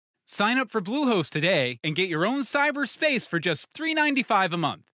Sign up for Bluehost today and get your own cyberspace for just $3.95 a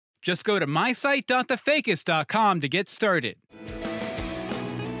month. Just go to mysite.thefakist.com to get started.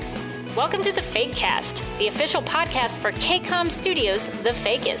 Welcome to the Fakecast, the official podcast for KCOM Studios' The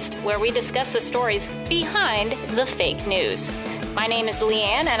Fakist, where we discuss the stories behind the fake news. My name is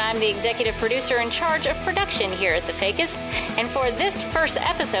LeAnn, and I'm the executive producer in charge of production here at The Fakist. And for this first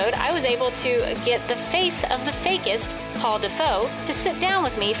episode, I was able to get the face of The Fakist, Paul DaFoe, to sit down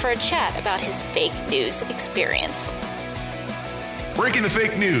with me for a chat about his fake news experience. Breaking the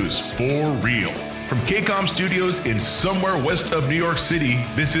fake news for real. From KCOM Studios in somewhere west of New York City,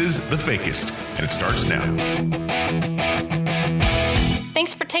 this is The Fakist, and it starts now.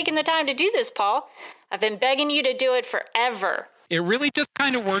 Thanks for taking the time to do this, Paul. I've been begging you to do it forever. It really just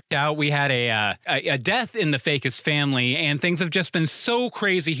kind of worked out. We had a death in the Fakist family, and things have just been so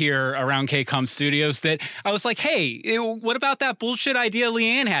crazy here around KCOM Studios that I was like, hey, what about that bullshit idea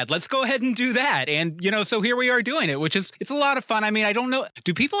LeAnn had? Let's go ahead and do that. And, so here we are doing it, it's a lot of fun. I mean, I don't know.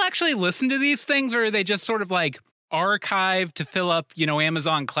 Do people actually listen to these things, or are they just sort of like archived to fill up,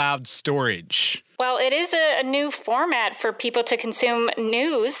 Amazon cloud storage? Well, it is a new format for people to consume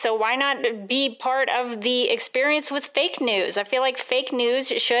news, so why not be part of the experience with fake news? I feel like fake news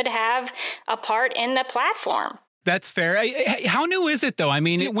should have a part in the platform. That's fair. How new is it, though? I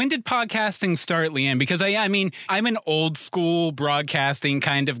mean, when did podcasting start, LeAnn? Because I'm an old school broadcasting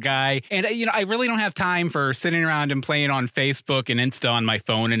kind of guy. And, I really don't have time for sitting around and playing on Facebook and Insta on my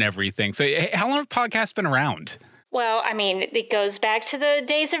phone and everything. So how long have podcasts been around? Well, I mean, it goes back to the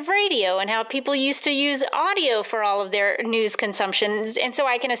days of radio and how people used to use audio for all of their news consumption. And so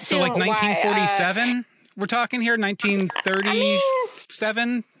I can assume So like 1947? We're talking here,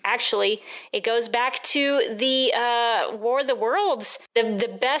 1937? Actually, it goes back to the War of the Worlds,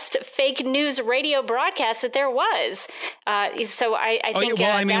 the best fake news radio broadcast that there was. So I think...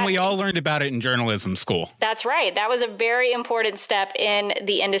 we all learned about it in journalism school. That's right. That was a very important step in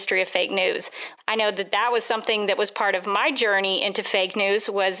the industry of fake news. I know that was something that was part of my journey into fake news,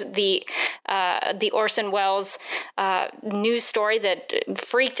 was the Orson Welles news story that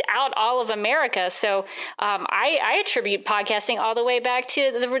freaked out all of America. So I attribute podcasting all the way back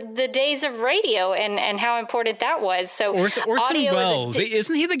to the days of radio and how important that was. So Orson Welles,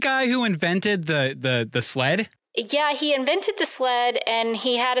 isn't he the guy who invented the sled? Yeah, he invented the sled, and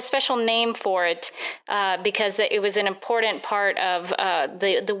he had a special name for it because it was an important part of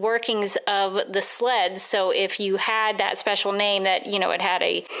the workings of the sled. So if you had that special name, that it had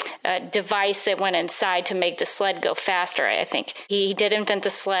a device that went inside to make the sled go faster. I think he did invent the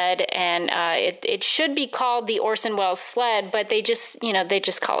sled, and it should be called the Orson Welles sled, but they just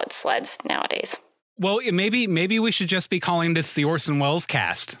call it sleds nowadays. Well, maybe we should just be calling this the Orson Welles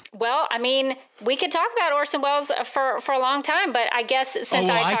cast. Well, I mean, we could talk about Orson Welles for a long time, but I guess since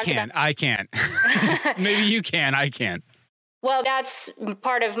I can't. Maybe you can. I can't. Well, that's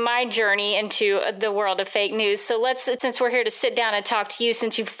part of my journey into the world of fake news. So since we're here to sit down and talk to you,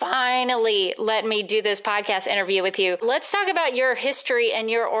 since you finally let me do this podcast interview with you, let's talk about your history and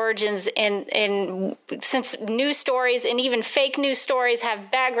your origins since news stories and even fake news stories have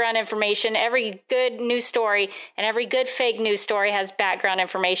background information. Every good news story and every good fake news story has background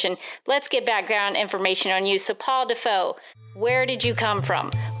information. Let's get background information on you. So Paul DaFoe, where did you come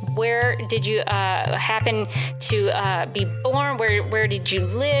from? Where did you happen to be born? Where did you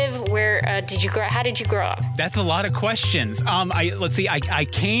live? Where did you grow? How did you grow up? That's a lot of questions. Let's see. I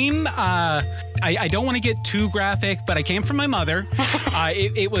came. I don't want to get too graphic, but I came from my mother.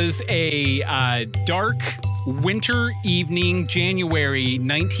 It was a dark winter evening, January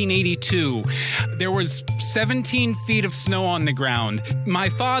 1982. There was 17 feet of snow on the ground. My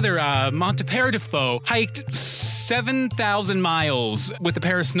father, Paul DaFoe, hiked 7,000 miles with a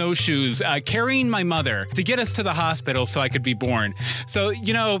pair of snowshoes, carrying my mother to get us to the hospital so I could be born. So,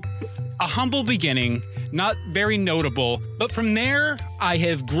 a humble beginning, not very notable. But from there, I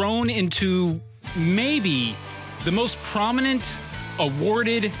have grown into maybe the most prominent,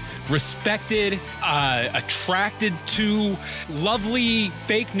 awarded, respected, attracted to lovely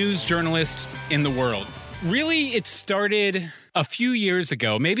fake news journalist in the world. Really, it started a few years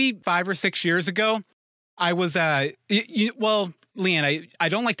ago, maybe 5 or 6 years ago. I was, LeAnn, I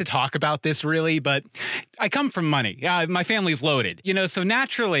don't like to talk about this really, but I come from money. My family's loaded, so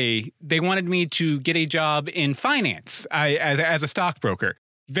naturally they wanted me to get a job in finance as a stockbroker.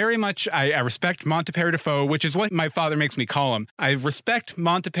 Very much, I respect Paul DaFoe, which is what my father makes me call him. I respect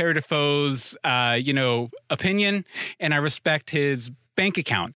Paul DaFoe's, opinion, and I respect his bank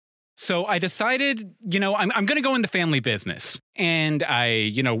account. So I decided, I'm going to go in the family business. And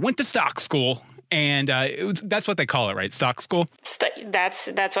I, went to stock school And that's what they call it, right? Stock school? That's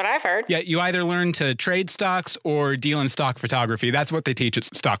what I've heard. Yeah, you either learn to trade stocks or deal in stock photography. That's what they teach at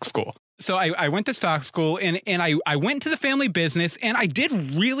stock school. So I went to stock school and I went to the family business and I did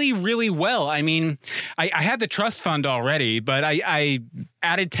really, really well. I mean, I had the trust fund already, but I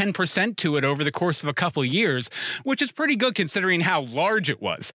added 10% to it over the course of a couple of years, which is pretty good considering how large it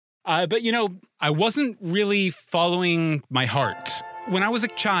was. But, I wasn't really following my heart. When I was a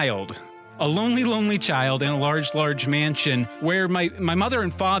child, a lonely, lonely child in a large, large mansion where my mother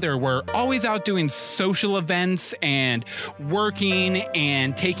and father were always out doing social events and working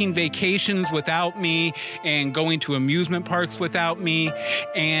and taking vacations without me and going to amusement parks without me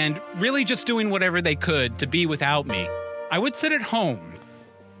and really just doing whatever they could to be without me. I would sit at home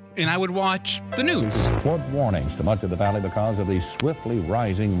and I would watch the news. Flood warnings to much of the valley because of the swiftly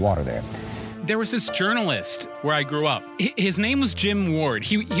rising water there. There was this journalist where I grew up. His name was Jim Ward.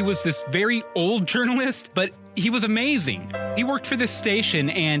 He was this very old journalist, but he was amazing. He worked for this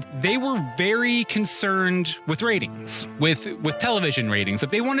station and they were very concerned with ratings, with television ratings.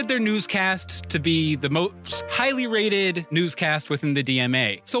 They wanted their newscast to be the most highly rated newscast within the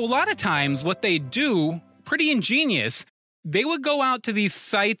DMA. So a lot of times what they do, pretty ingenious, they would go out to these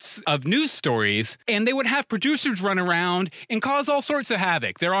sites of news stories and they would have producers run around and cause all sorts of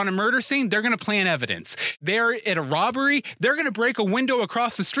havoc. They're on a murder scene, they're going to plant evidence. They're at a robbery, they're going to break a window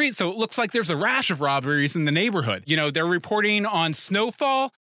across the street so it looks like there's a rash of robberies in the neighborhood. They're reporting on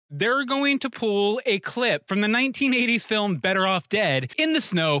snowfall. They're going to pull a clip from the 1980s film Better Off Dead in the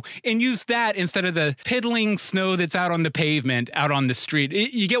snow and use that instead of the piddling snow that's out on the pavement, out on the street.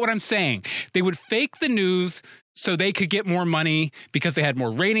 You get what I'm saying? They would fake the news so they could get more money because they had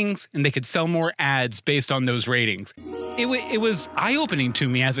more ratings and they could sell more ads based on those ratings. It was eye-opening to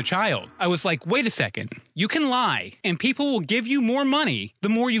me as a child. I was like, wait a second, you can lie and people will give you more money the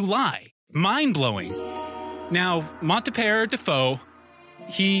more you lie. Mind-blowing. Now, Paul DaFoe,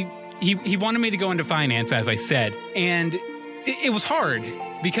 he wanted me to go into finance, as I said, and it was hard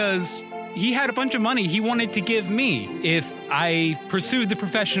because he had a bunch of money he wanted to give me if I pursued the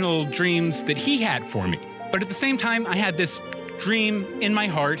professional dreams that he had for me. But at the same time, I had this dream in my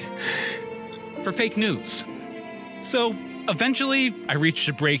heart for fake news. So eventually, I reached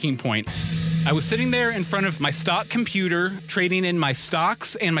a breaking point. I was sitting there in front of my stock computer, trading in my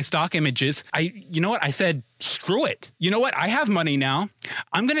stocks and my stock images. You know what? I said, screw it. You know what? I have money now.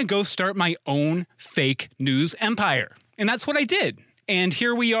 I'm going to go start my own fake news empire. And that's what I did. And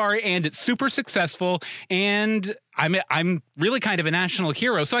here we are, and it's super successful. And I'm really kind of a national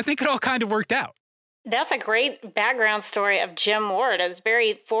hero. So I think it all kind of worked out. That's a great background story of Jim Ward. It was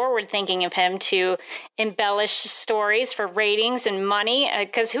very forward-thinking of him to embellish stories for ratings and money,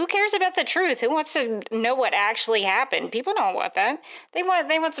 because who cares about the truth? Who wants to know what actually happened? People don't want that. They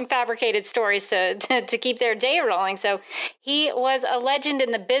want some fabricated stories to keep their day rolling. So he was a legend in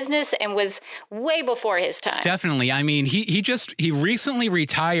the business and was way before his time. Definitely. I mean, he recently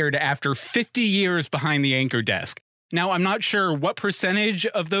retired after 50 years behind the anchor desk. Now, I'm not sure what percentage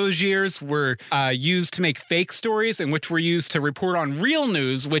of those years were used to make fake stories and which were used to report on real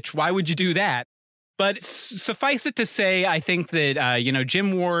news, which why would you do that? But suffice it to say, I think that,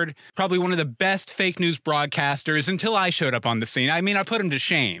 Jim Ward, probably one of the best fake news broadcasters until I showed up on the scene. I mean, I put him to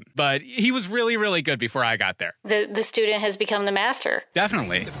shame, but he was really, really good before I got there. The student has become the master.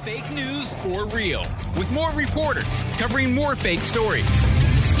 Definitely. The fake news for real, with more reporters covering more fake stories.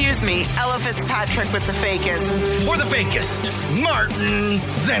 Excuse me, Ella Fitzpatrick with the Fakist. For the Fakist, Martin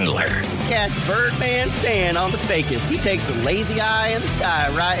Zendler. Catch Birdman Stan on the Fakist. He takes the lazy eye in the sky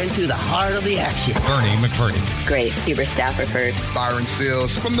right into the heart of the action. Bernie McFerrin. Grace Huber Stafford. Byron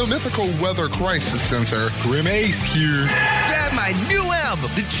Seals from the Mythical Weather Crisis Center. Grim Ace here. Grab my new album,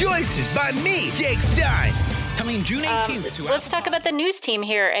 The Choices by me, Jake Stein. Coming June 18th. Let's talk about the news team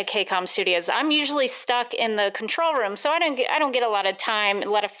here at KCOM Studios. I'm usually stuck in the control room, so I don't get a lot of time, a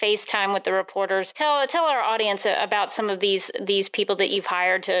lot of face time with the reporters. Tell our audience about some of these people that you've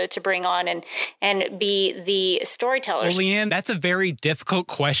hired to bring on and be the storytellers. Well, LeAnn, that's a very difficult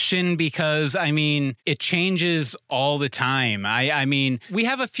question because, I mean, it changes all the time. I mean, we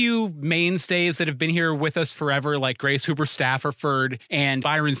have a few mainstays that have been here with us forever, like Grace Huber Stafford and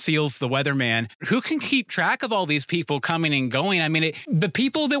Byron Seals, the weatherman. Who can keep track of all these people coming and going? I mean, the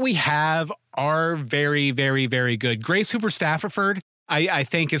people that we have are very, very, very good. Grace Huber Stafford, I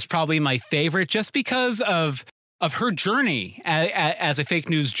think, is probably my favorite just because of her journey as a fake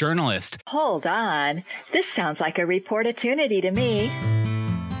news journalist. Hold on. This sounds like a reportatunity to me.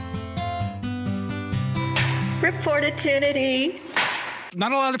 Reportatunity.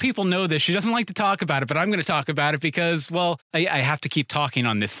 Not a lot of people know this. She doesn't like to talk about it, but I'm going to talk about it because, well, I have to keep talking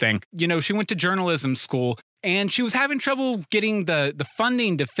on this thing. You know, she went to journalism school and she was having trouble getting the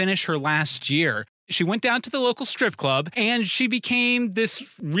funding to finish her last year. She went down to the local strip club and she became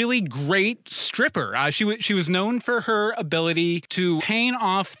this really great stripper. She was known for her ability to hang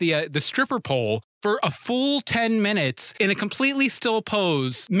off the stripper pole for a full 10 minutes in a completely still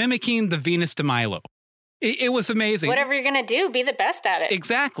pose, mimicking the Venus de Milo. It was amazing. Whatever you're going to do, be the best at it.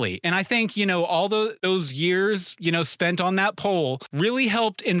 Exactly. And I think, you know, all those years, you know, spent on that pole really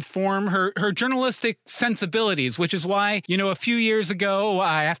helped inform her journalistic sensibilities, which is why, you know, a few years ago,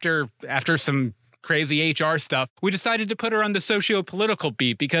 after some crazy HR stuff, we decided to put her on the socio-political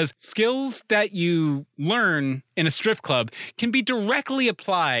beat because skills that you learn in a strip club can be directly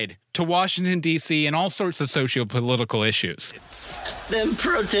applied to Washington, D.C. and all sorts of socio-political issues. Them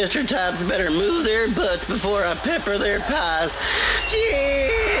protester types better move their butts before I pepper their pies.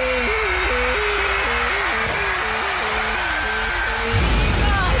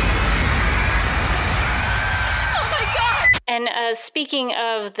 And speaking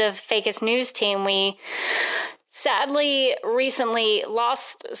of the Fakist news team, we sadly recently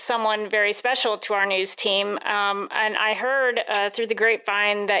lost someone very special to our news team. And I heard through the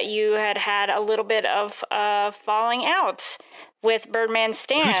grapevine that you had a little bit of falling out with Birdman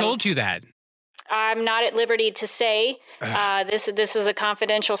Stan. Who told you that? I'm not at liberty to say. This was a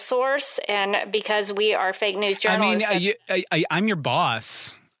confidential source, and because we are fake news journalists. I mean, I'm your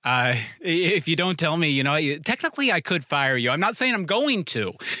boss. If you don't tell me, you know, technically I could fire you. I'm not saying I'm going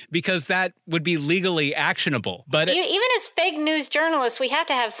to, because that would be legally actionable. But even as fake news journalists, we have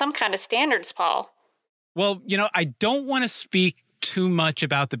to have some kind of standards, Paul. Well, you know, I don't want to speak too much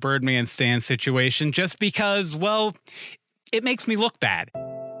about the Birdman Stan situation just because, well, it makes me look bad.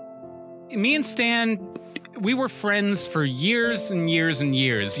 Me and Stan, we were friends for years and years and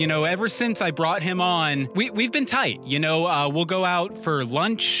years. You know, ever since I brought him on, we've been tight. You know, we'll go out for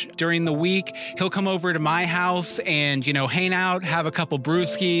lunch during the week. He'll come over to my house and, you know, hang out, have a couple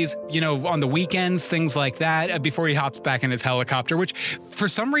brewskis, you know, on the weekends, things like that, before he hops back in his helicopter, which for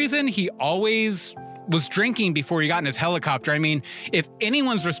some reason he always was drinking before he got in his helicopter. I mean, if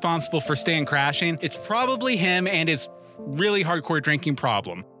anyone's responsible for Stan crashing, it's probably him and his really hardcore drinking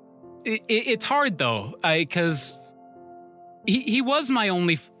problem. It's hard, though, because he was my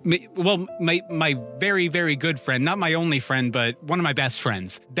only, well, my very, very good friend. Not my only friend, but one of my best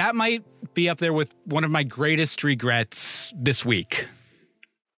friends. That might be up there with one of my greatest regrets this week.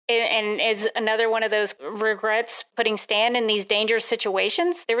 And is another one of those regrets putting Stan in these dangerous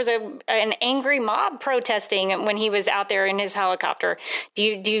situations? There was an angry mob protesting when he was out there in his helicopter. Do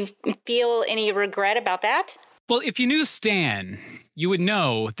you feel any regret about that? Well, if you knew Stan, you would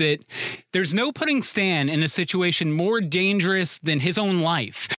know that there's no putting Stan in a situation more dangerous than his own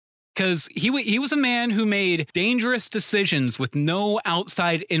life. Because he was a man who made dangerous decisions with no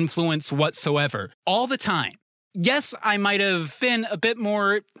outside influence whatsoever, all the time. Yes, I might have been a bit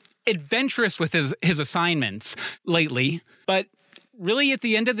more adventurous with his assignments lately, but really at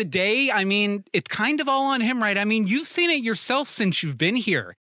the end of the day, I mean, it's kind of all on him, right? I mean, you've seen it yourself since you've been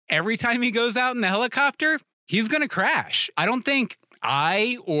here. Every time he goes out in the helicopter, he's going to crash. I don't think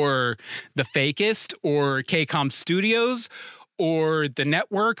I or the Fakist or KCOM Studios or the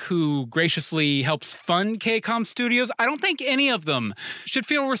network who graciously helps fund KCOM Studios, I don't think any of them should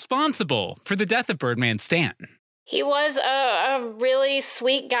feel responsible for the death of Birdman Stan. He was a really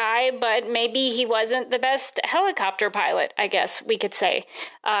sweet guy, but maybe he wasn't the best helicopter pilot, I guess we could say.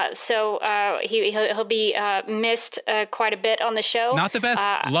 So he'll be missed quite a bit on the show. Not the best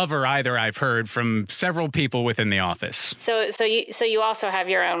lover either, I've heard from several people within the office. So you also have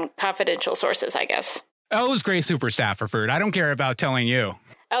your own confidential sources, I guess. Oh, it was Gray Super Stafford. I don't care about telling you.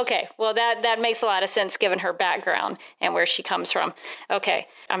 Okay, well, that makes a lot of sense given her background and where she comes from. Okay,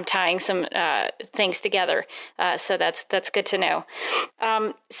 I'm tying some things together, so that's good to know.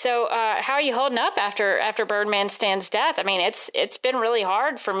 So how are you holding up after Birdman Stan's death? I mean, it's been really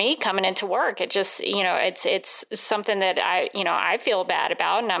hard for me coming into work. It just, you know, it's something that I feel bad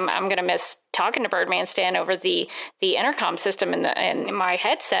about, and I'm going to miss talking to Birdman Stan over the intercom system in my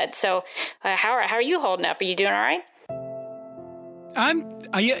headset. So how are you holding up? Are you doing all right?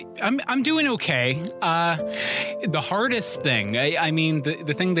 I'm doing okay. The hardest thing, I mean,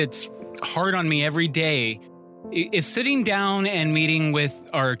 the thing that's hard on me every day is sitting down and meeting with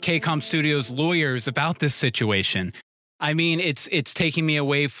our KCOM Studios lawyers about this situation. I mean, it's taking me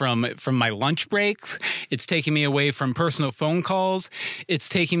away from my lunch breaks. It's taking me away from personal phone calls. It's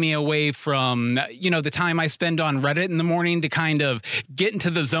taking me away from, you know, the time I spend on Reddit in the morning to kind of get into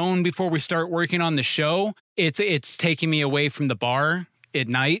the zone before we start working on the show. It's taking me away from the bar at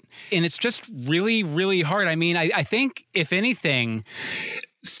night. And it's just really, really hard. I mean, I think if anything,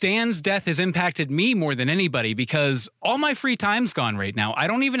 Stan's death has impacted me more than anybody because all my free time's gone right now. I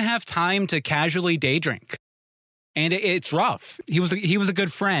don't even have time to casually day drink. And it's rough. He was a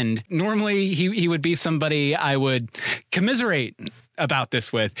good friend. Normally, he would be somebody I would commiserate about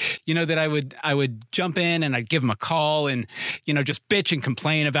this with, that I would jump in and I'd give him a call and, just bitch and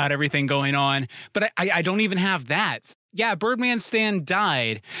complain about everything going on. But I don't even have that. Yeah, Birdman Stan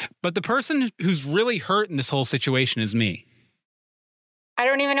died, but the person who's really hurt in this whole situation is me. I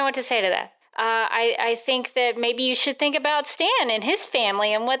don't even know what to say to that. I think that maybe you should think about Stan and his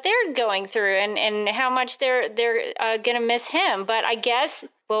family and what they're going through and how much they're going to miss him. But I guess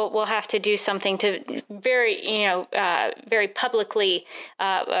we'll have to do something to very publicly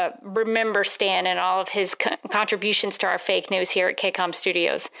remember Stan and all of his contributions to our fake news here at KCOM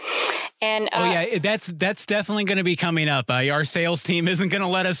Studios. And that's definitely going to be coming up. Our sales team isn't going to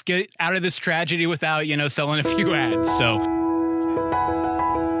let us get out of this tragedy without selling a few ads. So.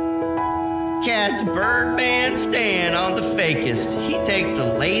 Catch Birdman Stan on the Fakist. He takes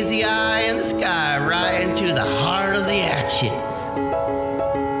the lazy eye in the sky right into the heart of the action.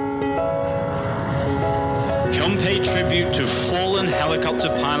 Come pay tribute to fallen helicopter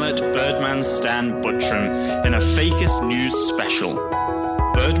pilot Birdman Stan Buttram in a Fakist news special.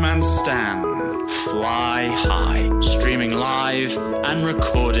 Birdman Stan, Fly High, streaming live and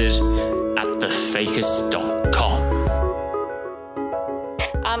recorded at thefakist.com.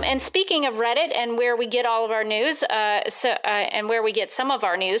 And speaking of Reddit and where we get all of our news, and where we get some of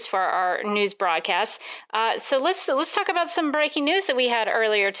our news for our news broadcasts, so let's talk about some breaking news that we had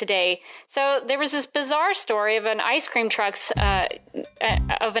earlier today. So there was this bizarre story of an ice cream truck that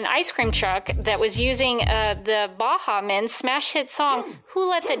was using the Baha Men's smash hit song "Who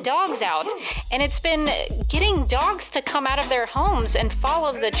Let the Dogs Out," and it's been getting dogs to come out of their homes and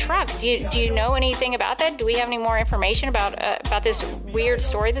follow the truck. Do you know anything about that? Do we have any more information about this weird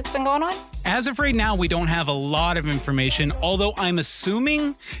story that's been going on? As of right now, we don't have a lot of information, although I'm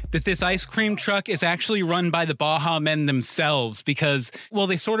assuming that this ice cream truck is actually run by the Baha Men themselves because,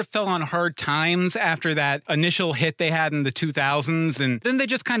 they sort of fell on hard times after that initial hit they had in the 2000s, and then they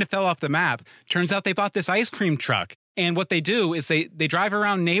just kind of fell off the map. Turns out they bought this ice cream truck. And what they do is they drive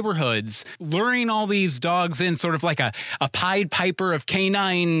around neighborhoods, luring all these dogs in, sort of like a Pied Piper of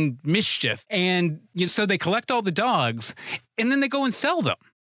canine mischief. And so they collect all the dogs, and then they go and sell them.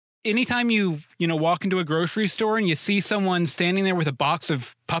 Anytime you walk into a grocery store and you see someone standing there with a box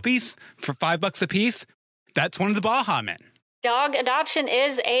of puppies for $5 a piece, that's one of the Baha Men. Dog adoption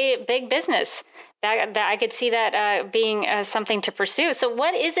is a big business. That I could see that being something to pursue. So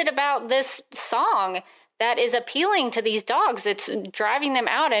what is it about this song that is appealing to these dogs that's driving them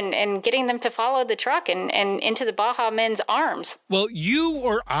out and getting them to follow the truck and into the Baha Men's arms? Well, you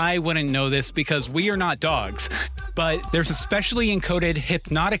or I wouldn't know this because we are not dogs. But there's a specially encoded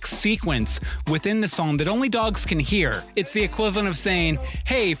hypnotic sequence within the song that only dogs can hear. It's the equivalent of saying,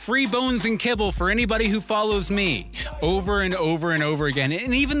 hey, free bones and kibble for anybody who follows me, over and over and over again.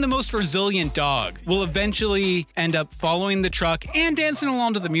 And even the most resilient dog will eventually end up following the truck and dancing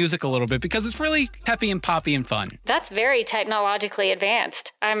along to the music a little bit because it's really peppy and poppy and fun. That's very technologically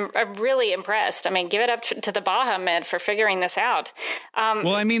advanced. I'm really impressed. I mean, give it up to the Baha Men for figuring this out.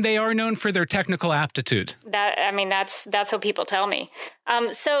 They are known for their technical aptitude. That's what people tell me.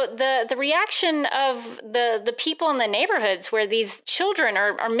 So the reaction of the people in the neighborhoods where these children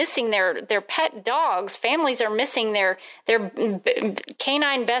are missing their pet dogs, families are missing their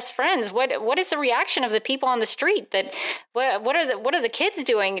canine best friends. What is the reaction of the people on the street? What are the kids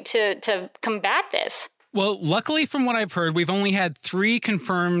doing to combat this? Well, luckily, from what I've heard, we've only had 3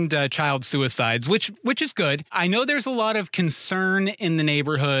 confirmed child suicides, which is good. I know there's a lot of concern in the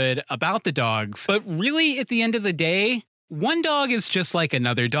neighborhood about the dogs, but really, at the end of the day, one dog is just like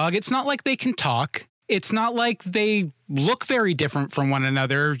another dog. It's not like they can talk. It's not like they look very different from one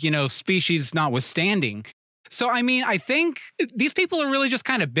another, species notwithstanding. So, I think these people are really just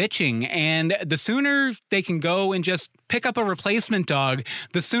kind of bitching, and the sooner they can go and just pick up a replacement dog,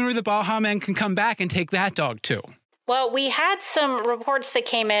 the sooner the Baha Men can come back and take that dog too. Well, we had some reports that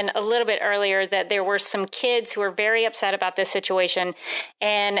came in a little bit earlier that there were some kids who were very upset about this situation,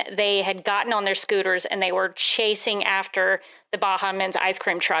 and they had gotten on their scooters and they were chasing after the Baha Men's ice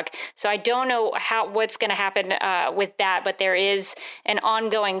cream truck. So I don't know what's going to happen with that, but there is an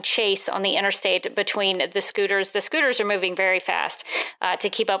ongoing chase on the interstate between the scooters. The scooters are moving very fast to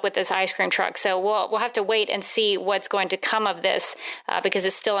keep up with this ice cream truck. So we'll have to wait and see what's going to come of this because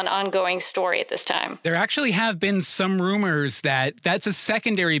it's still an ongoing story at this time. There actually have been some rumors that that's a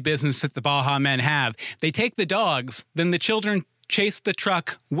secondary business that the Baha Men have. They take the dogs, then the children chase the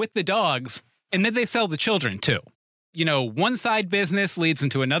truck with the dogs, and then they sell the children too. You know, one side business leads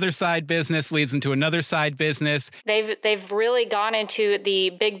into another side business, leads into another side business. They've really gone into the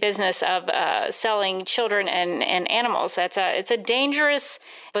big business of selling children and animals. It's a dangerous,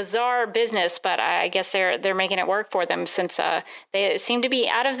 bizarre business, but I guess they're making it work for them since they seem to be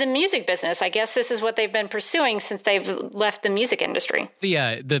out of the music business. I guess this is what they've been pursuing since they've left the music industry.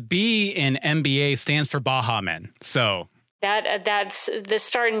 The B in MBA stands for Baha Men. So that's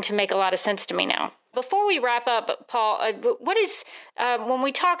starting to make a lot of sense to me now. Before we wrap up, Paul, what is when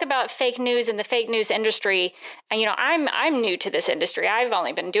we talk about fake news and the fake news industry? And you know, I'm new to this industry. I've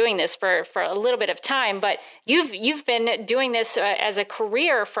only been doing this for a little bit of time, but you've been doing this as a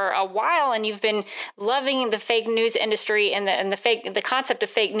career for a while, and you've been loving the fake news industry and the concept of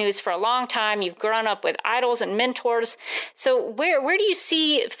fake news for a long time. You've grown up with idols and mentors. So where do you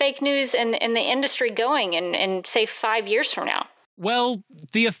see fake news and the industry going in say 5 years from now? Well,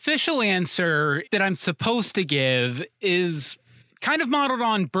 the official answer that I'm supposed to give is kind of modeled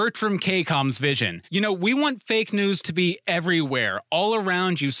on Bertram Kcom's vision. You know, we want fake news to be everywhere, all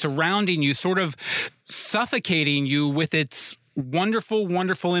around you, surrounding you, sort of suffocating you with its wonderful,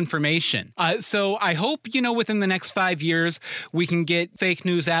 wonderful information. So I hope, you know, within the next 5 years, we can get fake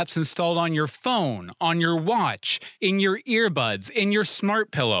news apps installed on your phone, on your watch, in your earbuds, in your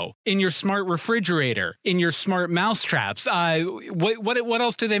smart pillow, in your smart refrigerator, in your smart mouse traps. What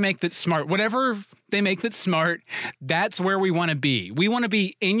else do they make that's smart? Whatever they make that's smart, that's where we want to be. We want to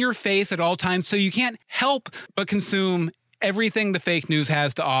be in your face at all times, so you can't help but consume everything the fake news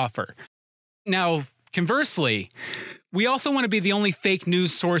has to offer. Now, conversely, we also want to be the only fake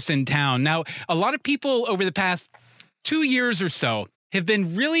news source in town. Now, a lot of people over the past 2 years or so have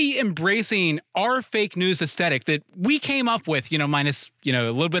been really embracing our fake news aesthetic that we came up with, you know, minus, you know,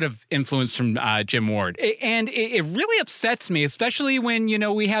 a little bit of influence from Jim Ward. And it really upsets me, especially when, you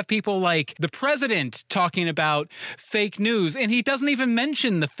know, we have people like the president talking about fake news, and he doesn't even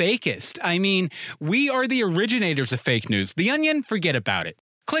mention the Fakist. I mean, we are the originators of fake news. The Onion, forget about it.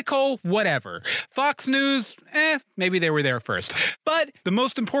 Clickhole, whatever. Fox News, maybe they were there first. But the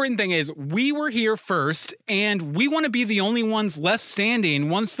most important thing is we were here first, and we want to be the only ones left standing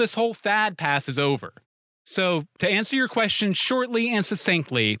once this whole fad passes over. So to answer your question shortly and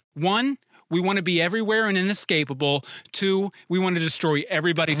succinctly, 1, we want to be everywhere and inescapable. 2, we want to destroy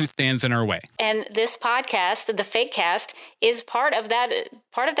everybody who stands in our way. And this podcast, the Fakecast, is part of that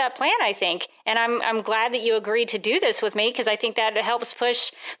plan, I think. And I'm glad that you agreed to do this with me, because I think that helps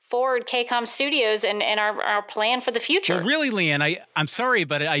push forward KCOM Studios and our plan for the future. Well, really, LeAnn, I'm sorry,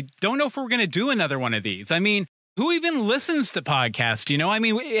 but I don't know if we're going to do another one of these. I mean, who even listens to podcasts? You know, I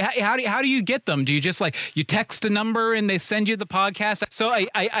mean, how do you get them? Do you just you text a number and they send you the podcast? So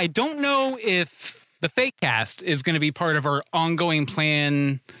I don't know if the Fakecast is going to be part of our ongoing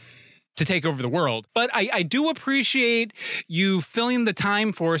plan to take over the world. But I do appreciate you filling the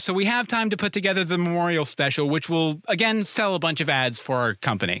time for us, so we have time to put together the memorial special, which will, again, sell a bunch of ads for our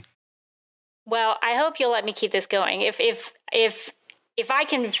company. Well, I hope you'll let me keep this going. If I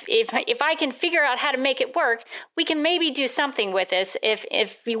can figure out how to make it work, we can maybe do something with this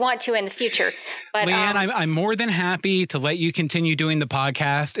if you want to in the future. But LeAnn, I'm more than happy to let you continue doing the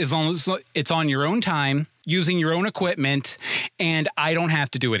podcast as long as it's on your own time, using your own equipment, and I don't have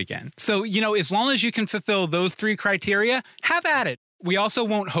to do it again. So, you know, as long as you can fulfill those 3 criteria, have at it. We also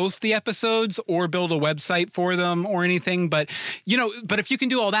won't host the episodes or build a website for them or anything, but if you can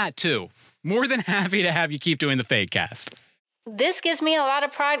do all that too, more than happy to have you keep doing the Fakecast. This gives me a lot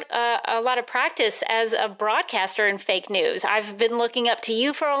of practice as a broadcaster in fake news. I've been looking up to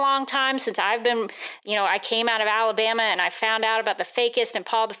you for a long time since I've been, I came out of Alabama and I found out about the Fakist and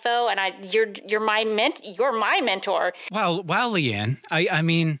Paul DaFoe, and you're my mentor. Wow, LeAnn. I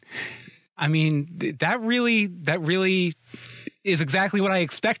mean, that really is exactly what I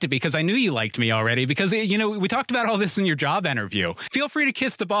expected, because I knew you liked me already, because, we talked about all this in your job interview. Feel free to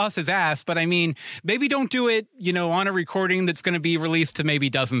kiss the boss's ass, but I mean, maybe don't do it, on a recording that's going to be released to maybe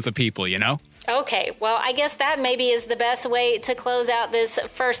dozens of people, Okay, well, I guess that maybe is the best way to close out this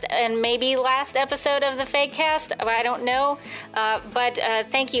first and maybe last episode of the Fakecast. I don't know, but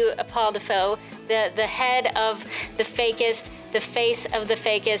thank you, Paul DaFoe, the head of the Fakist, the face of the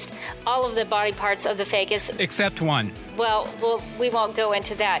Fakist, all of the body parts of the Fakist. Except one. Well, we won't go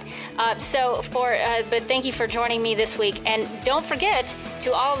into that. But thank you for joining me this week. And don't forget,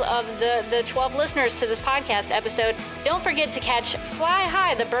 to all of the 12 listeners to this podcast episode, don't forget to catch Fly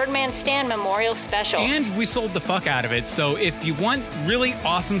High, the Birdman Stand Memorial Special. And we sold the fuck out of it. So if you want really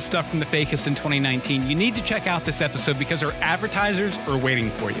awesome stuff from the Fakist in 2019, you need to check out this episode, because our advertisers are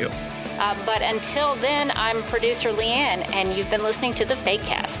waiting for you. But until then, I'm producer LeAnn, and you've been listening to the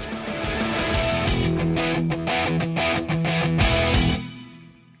Fakecast.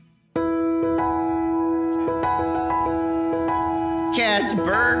 Catch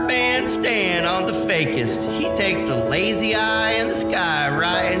Birdman Stan on the Fakist. He takes the lazy eye in the sky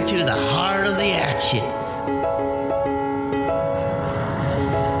right into the heart of the action.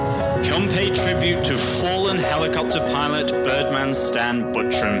 Come pay tribute to fallen helicopter pilot Birdman Stan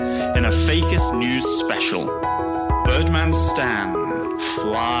Buttram in a Fakist News special. Birdman Stan,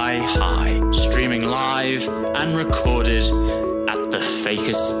 Fly High, streaming live and recorded at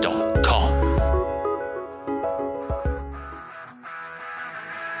thefakist.com.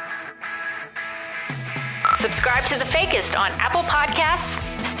 Subscribe to The Fakist on Apple Podcasts,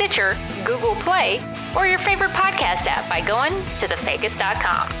 Stitcher, Google Play, or your favorite podcast app by going to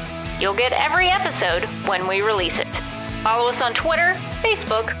thefakist.com. You'll get every episode when we release it. Follow us on Twitter,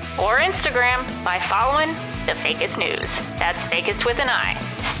 Facebook, or Instagram by following The Fakist News. That's Fakist with an I.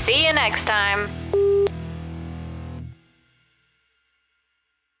 See you next time.